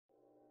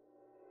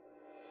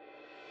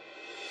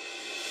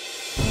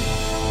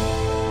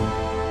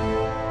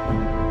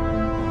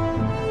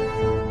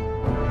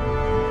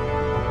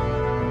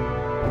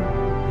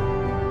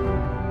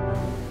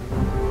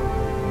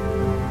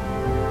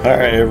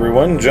Hi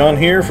everyone, John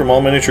here from All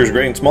Miniatures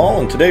Great and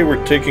Small, and today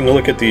we're taking a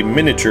look at the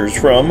miniatures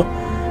from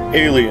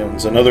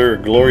Aliens, another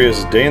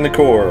glorious day in the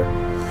Corps.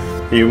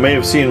 You may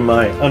have seen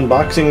my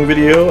unboxing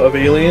video of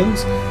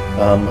Aliens.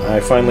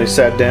 I finally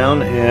sat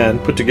down and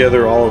put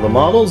together all of the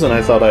models, and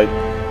I thought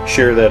I'd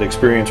share that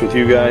experience with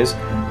you guys.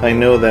 I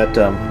know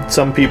that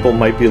some people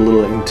might be a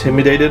little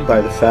intimidated by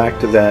the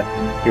fact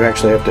that you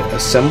actually have to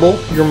assemble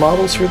your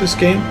models for this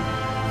game.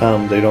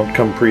 They don't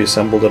come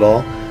pre-assembled at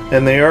all.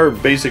 And they are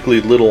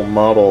basically little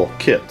model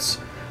kits.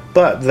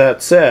 But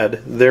that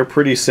said, they're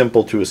pretty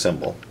simple to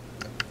assemble.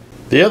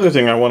 The other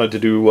thing I wanted to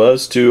do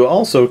was to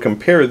also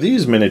compare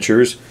these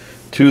miniatures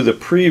to the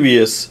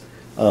previous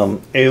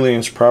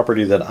Aliens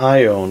property that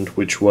I owned,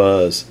 which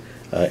was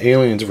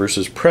Aliens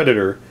vs.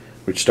 Predator,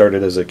 which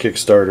started as a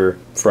Kickstarter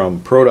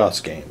from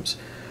Prodos Games.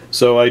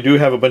 So I do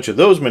have a bunch of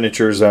those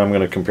miniatures that I'm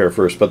going to compare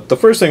first. But the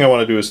first thing I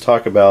want to do is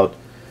talk about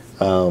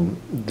the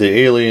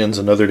Aliens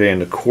Another Day in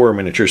the Corps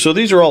miniature. So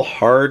these are all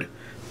hard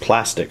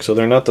plastic, so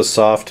they're not the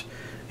soft,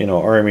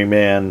 Army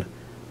Man,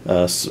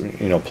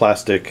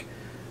 plastic.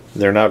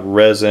 They're not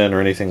resin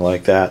or anything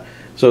like that.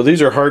 So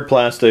these are hard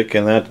plastic,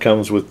 and that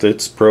comes with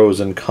its pros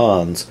and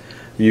cons.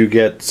 You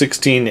get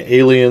 16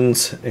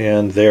 aliens,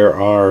 and there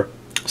are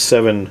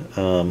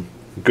 7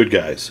 good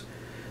guys,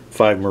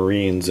 5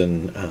 Marines,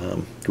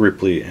 and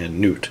Ripley and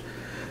Newt.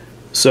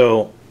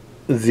 So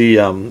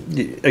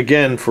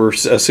again, for a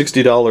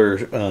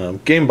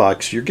 $60 game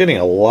box, you're getting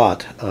a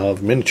lot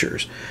of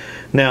miniatures.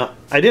 Now,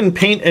 I didn't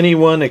paint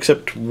anyone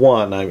except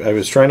one. I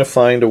was trying to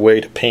find a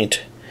way to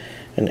paint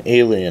an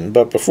alien.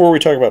 But before we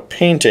talk about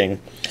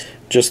painting,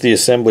 just the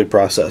assembly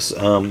process.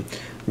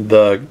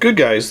 The good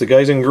guys, the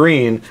guys in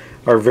green,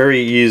 are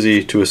very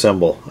easy to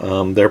assemble.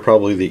 They're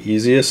probably the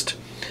easiest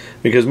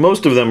because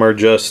most of them are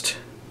just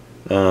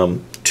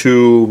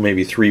 2,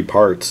 maybe 3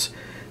 parts.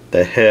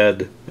 The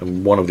head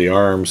and one of the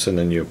arms, and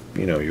then you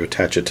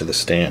attach it to the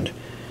stand.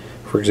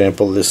 For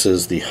example, this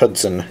is the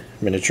Hudson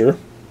miniature,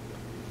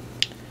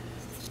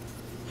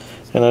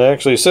 and it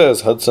actually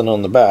says Hudson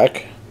on the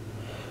back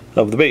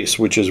of the base,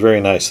 which is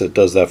very nice. It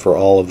does that for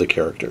all of the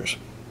characters.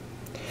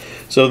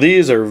 So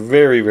these are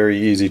very, very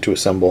easy to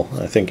assemble.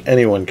 I think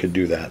anyone could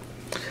do that.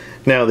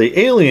 Now the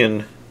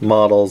alien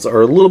models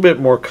are a little bit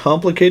more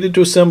complicated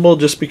to assemble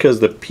just because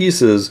the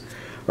pieces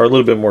are a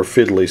little bit more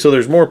fiddly. So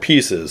there's more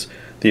pieces.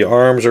 The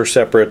arms are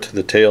separate,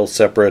 the tail's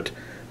separate,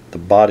 the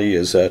body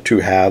is 2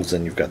 halves,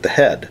 and you've got the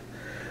head.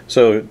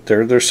 So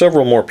there's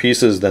several more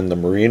pieces than the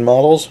Marine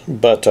models,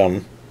 but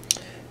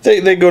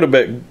they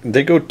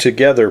go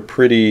together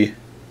pretty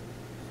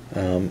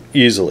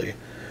easily.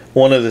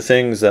 One of the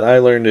things that I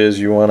learned is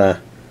you want to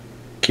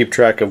keep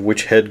track of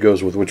which head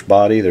goes with which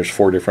body. There's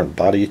 4 different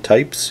body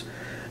types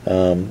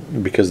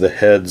because the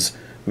heads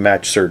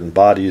match certain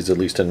bodies, at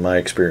least in my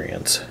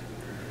experience.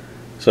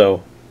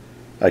 So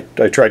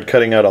I tried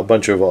cutting out a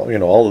bunch of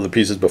all of the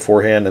pieces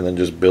beforehand and then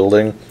just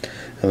building,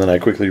 and then I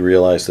quickly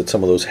realized that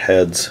some of those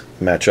heads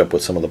match up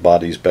with some of the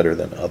bodies better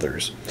than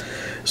others.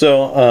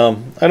 So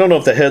I don't know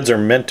if the heads are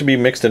meant to be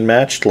mixed and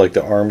matched like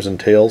the arms and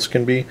tails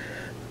can be,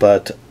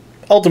 but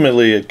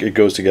ultimately it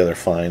goes together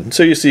fine.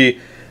 So you see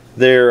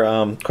they're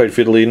quite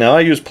fiddly. Now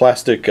I use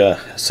plastic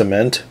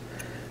cement,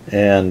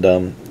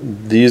 and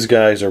these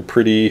guys are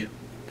pretty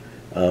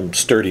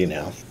sturdy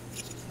now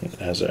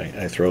as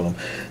I throw them.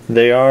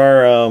 They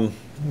are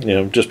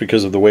just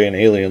because of the way an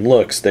alien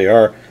looks, they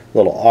are a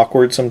little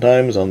awkward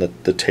sometimes on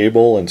the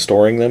table and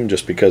storing them,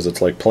 just because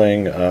it's like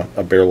playing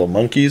a barrel of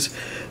monkeys.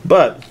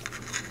 But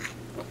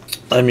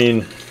I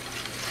mean,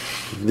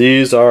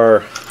 these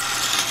aren't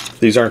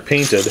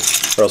painted,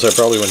 or else I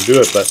probably wouldn't do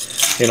it. But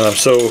I'm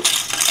so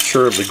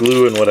sure of the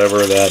glue and whatever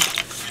that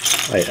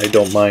I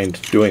don't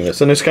mind doing this.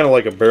 And it's kind of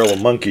like a barrel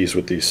of monkeys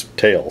with these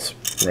tails,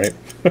 right?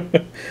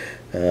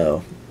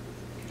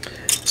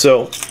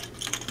 So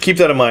keep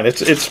that in mind.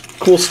 It's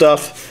cool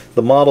stuff.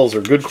 The models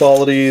are good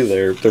quality.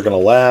 They're going to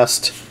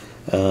last,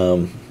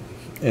 and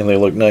they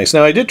look nice.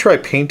 Now I did try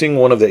painting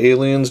one of the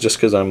aliens just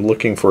because I'm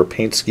looking for a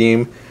paint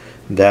scheme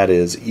that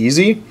is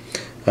easy,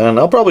 and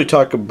I'll probably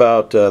talk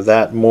about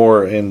that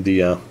more in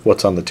the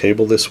what's on the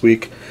table this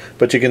week.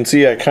 But you can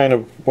see I kind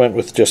of went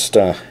with just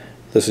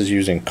this is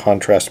using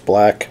contrast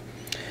black,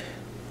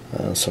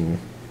 some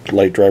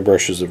light dry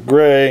brushes of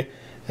gray,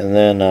 and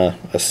then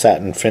a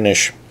satin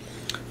finish.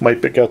 Might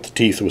pick out the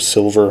teeth with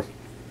silver.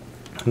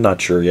 I'm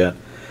not sure yet.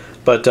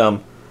 But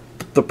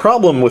the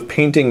problem with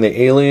painting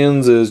the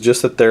aliens is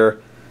just that they're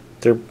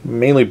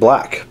mainly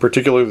black,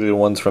 particularly the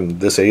ones from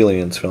this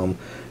Aliens film.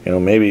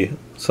 Maybe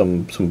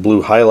some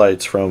blue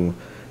highlights from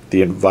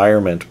the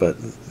environment, but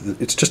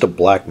it's just a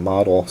black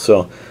model.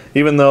 So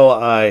even though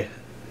I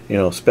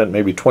spent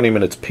maybe 20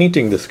 minutes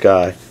painting this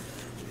guy,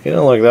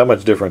 like that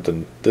much different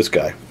than this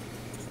guy,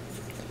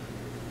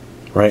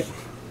 right?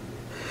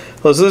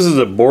 Plus this is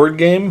a board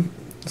game,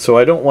 so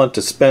I don't want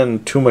to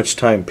spend too much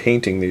time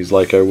painting these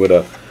like I would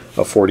a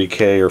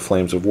 40K or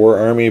Flames of War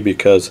army,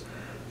 because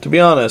to be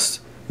honest,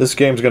 this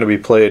game's going to be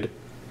played,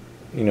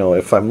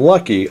 if I'm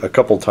lucky, a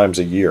couple times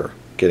a year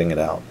getting it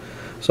out.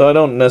 So I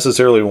don't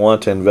necessarily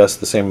want to invest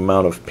the same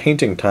amount of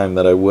painting time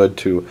that I would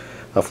to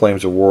a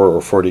Flames of War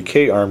or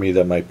 40k army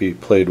that might be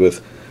played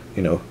with,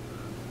 you know,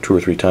 2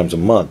 or 3 times a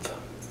month.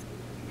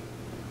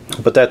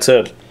 But that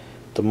said,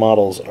 the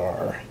models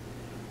are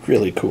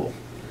really cool.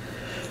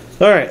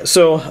 Alright,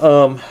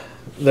 so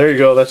there you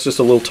go. That's just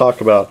a little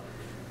talk about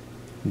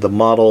the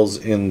models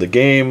in the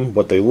game,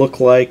 what they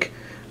look like,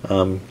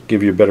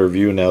 give you a better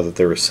view now that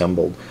they're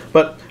assembled.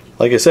 But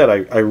like I said,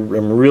 I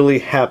am really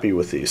happy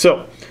with these.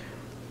 So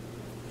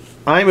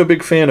I'm a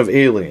big fan of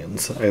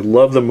Aliens. I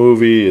love the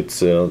movie.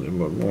 It's one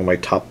of my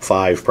top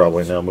 5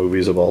 probably now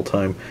movies of all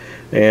time.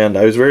 And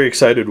I was very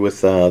excited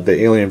with the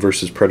Alien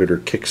vs. Predator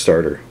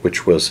Kickstarter,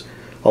 which was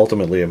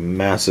ultimately a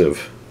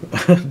massive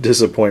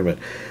disappointment.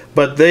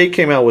 But they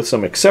came out with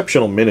some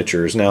exceptional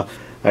miniatures. Now,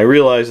 I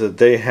realize that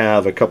they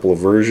have a couple of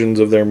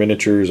versions of their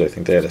miniatures. I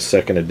think they had a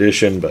 2nd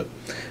edition, but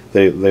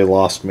they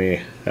lost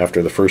me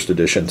after the 1st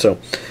edition. So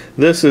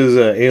this is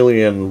an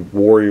alien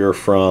warrior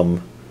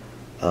from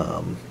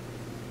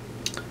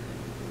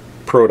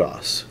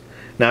Prodos.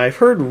 Now, I've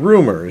heard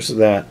rumors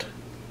that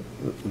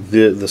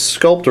the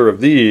sculptor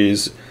of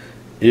these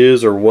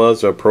is or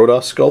was a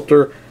Prodos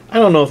sculptor. I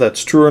don't know if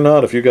that's true or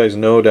not. If you guys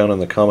know, down in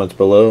the comments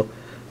below,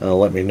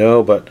 let me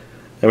know. But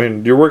I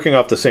mean, you're working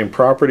off the same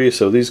property,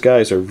 so these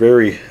guys are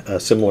very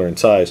similar in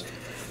size.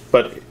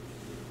 But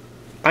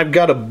I've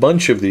got a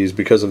bunch of these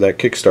because of that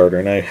Kickstarter,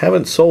 and I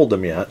haven't sold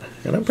them yet,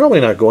 and I'm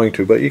probably not going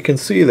to, but you can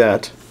see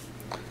that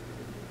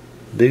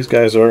these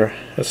guys are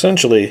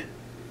essentially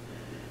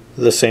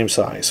the same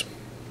size.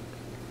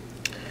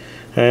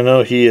 I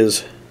know he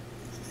is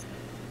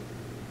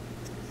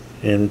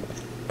in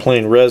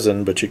plain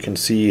resin, but you can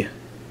see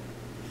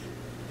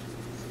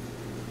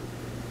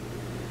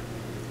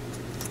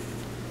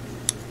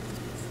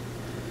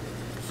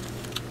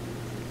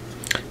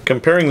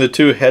comparing the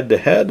two head to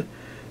head,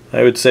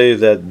 I would say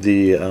that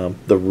the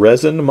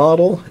resin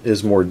model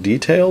is more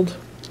detailed,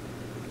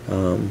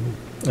 and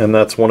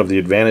that's one of the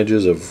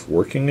advantages of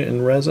working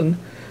in resin.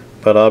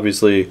 But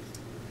obviously,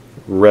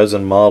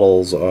 resin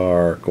models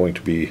are going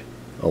to be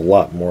a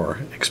lot more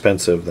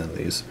expensive than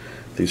these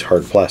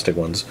hard plastic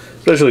ones,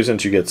 especially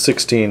since you get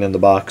 16 in the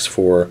box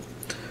for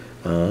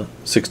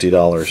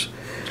 $60.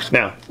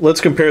 Now,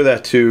 let's compare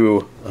that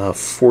to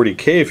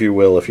 40k, if you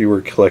will, if you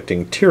were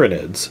collecting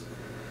Tyranids.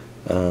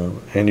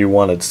 And you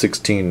wanted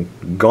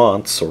 16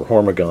 gaunts or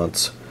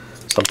hormagaunts,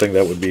 something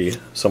that would be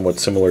somewhat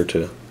similar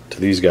to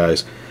these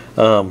guys,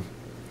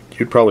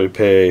 you'd probably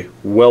pay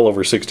well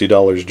over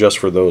 $60 just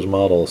for those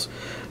models,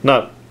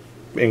 not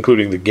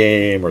including the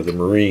game or the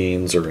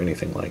Marines or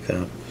anything like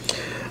that.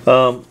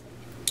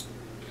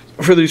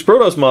 For these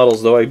Prodos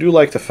models, though, I do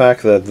like the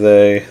fact that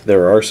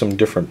there are some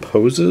different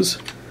poses.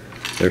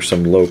 There's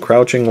some low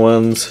crouching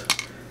ones.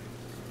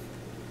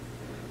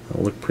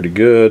 They'll look pretty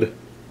good.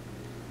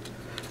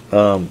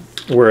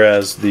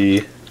 Whereas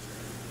the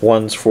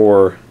ones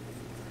for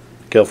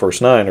Gale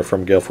Force 9 are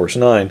from Gale Force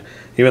 9,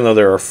 even though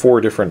there are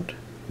 4 different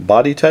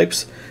body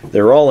types,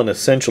 they're all in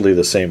essentially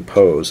the same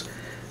pose.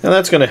 And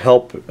that's going to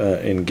help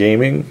in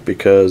gaming,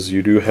 because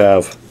you do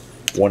have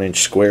 1-inch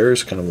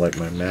squares, kind of like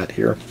my mat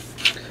here.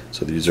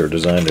 So these are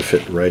designed to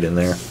fit right in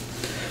there.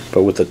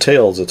 But with the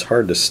tails, it's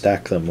hard to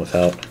stack them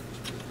without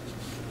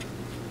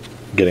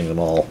getting them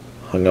all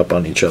hung up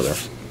on each other.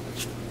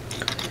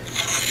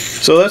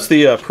 So that's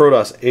the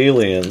Prodos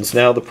Aliens.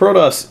 Now the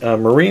Prodos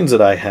Marines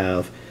that I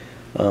have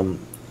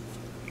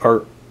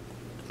are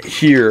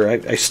here.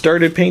 I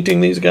started painting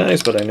these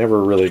guys, but I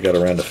never really got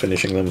around to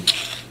finishing them.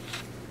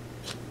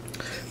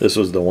 This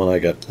was the one I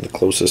got the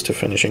closest to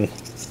finishing.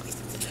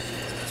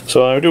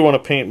 So I do want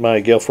to paint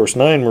my Gale Force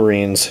 9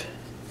 Marines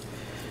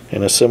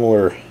in a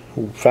similar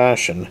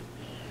fashion.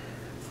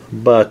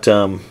 But,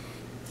 you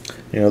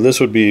know, this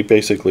would be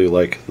basically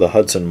like the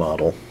Hudson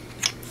model.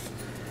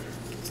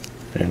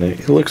 And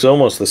it looks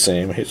almost the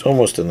same. He's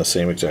almost in the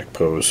same exact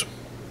pose.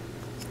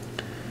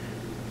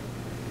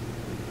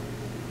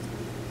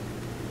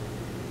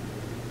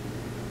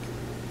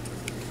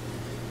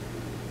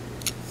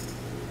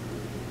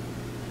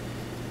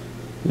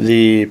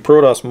 The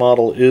Prodos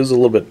model is a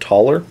little bit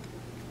taller.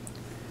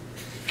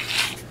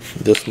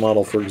 This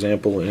model, for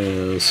example,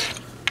 is,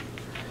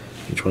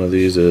 each one of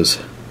these is,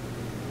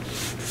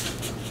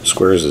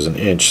 squares is 1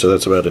 inch, so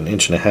that's about 1.5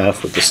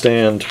 inches with the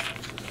stand.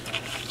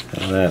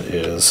 And that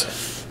is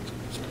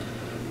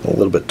a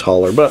little bit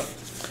taller, but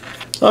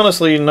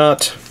honestly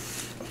not,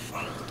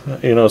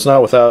 you know, it's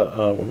not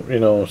without, you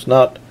know, it's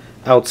not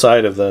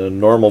outside of the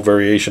normal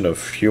variation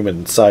of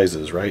human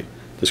sizes, right?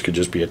 This could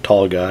just be a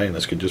tall guy, and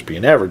this could just be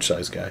an average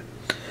size guy.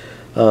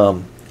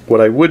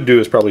 What I would do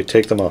is probably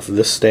take them off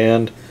this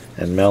stand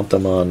and mount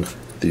them on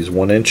these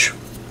 1-inch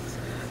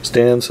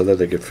stands so that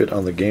they could fit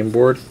on the game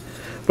board.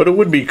 But it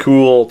would be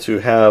cool to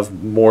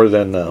have more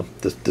than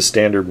the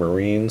standard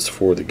Marines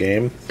for the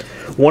game.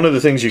 One of the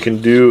things you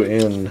can do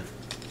in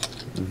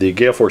the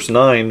Gale Force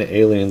 9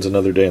 Aliens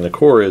Another Day in the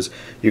Corps is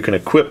you can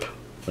equip,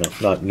 well,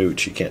 not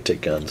newts, you can't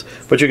take guns,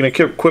 but you can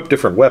equip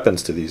different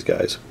weapons to these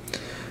guys.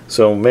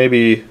 So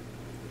maybe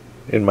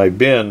in my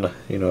bin,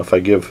 you know, if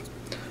I give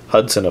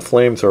Hudson a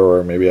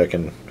flamethrower, maybe I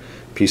can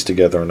piece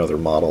together another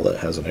model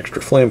that has an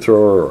extra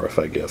flamethrower, or if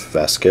I give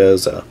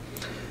Vasquez a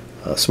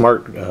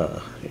smart,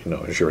 you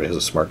know, she already has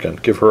a smart gun,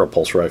 give her a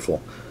pulse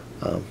rifle.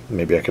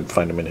 Maybe I could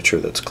find a miniature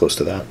that's close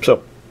to that.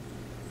 So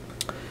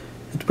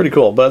it's pretty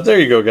cool. But there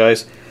you go,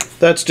 guys.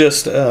 That's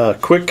just a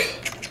quick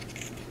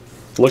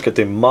look at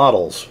the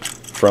models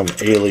from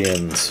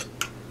Aliens.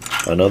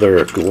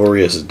 Another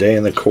glorious day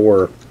in the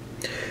Corps.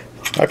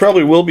 I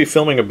probably will be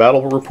filming a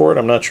battle report.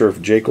 I'm not sure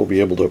if Jake will be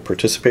able to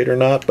participate or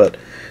not, but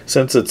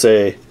since it's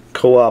a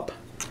co-op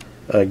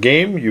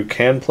game, you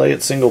can play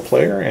it single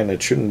player and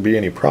it shouldn't be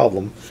any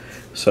problem.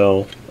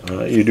 So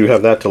you do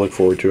have that to look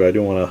forward to. I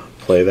do want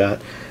to play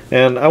that,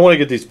 and I want to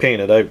get these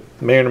painted. I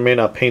may or may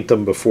not paint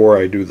them before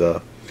I do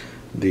the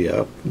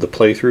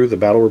playthrough, the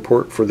battle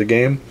report for the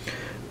game.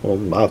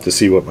 Well, I'll have to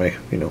see what my,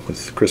 you know,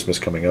 with Christmas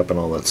coming up and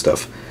all that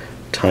stuff,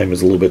 time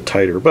is a little bit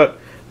tighter, but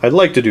I'd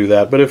like to do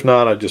that. But if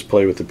not, I'd just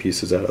play with the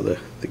pieces out of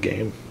the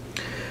game.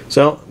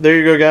 So there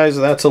you go, guys.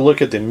 That's a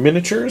look at the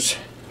miniatures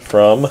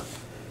from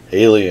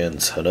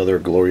Aliens, another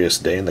glorious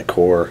day in the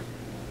Corps.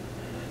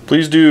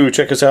 Please do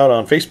check us out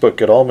on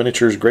Facebook at All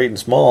Miniatures Great and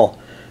Small.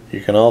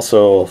 You can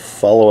also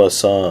follow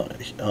us on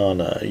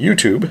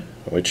YouTube,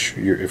 which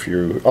if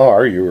you're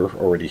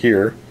already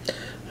here.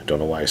 I don't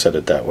know why I said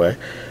it that way.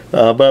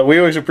 But we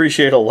always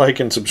appreciate a like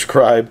and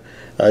subscribe.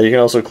 You can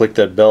also click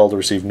that bell to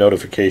receive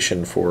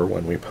notification for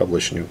when we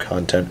publish new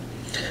content.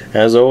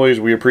 As always,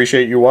 we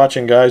appreciate you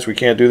watching, guys. We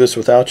can't do this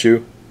without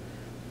you.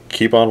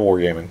 Keep on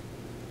wargaming.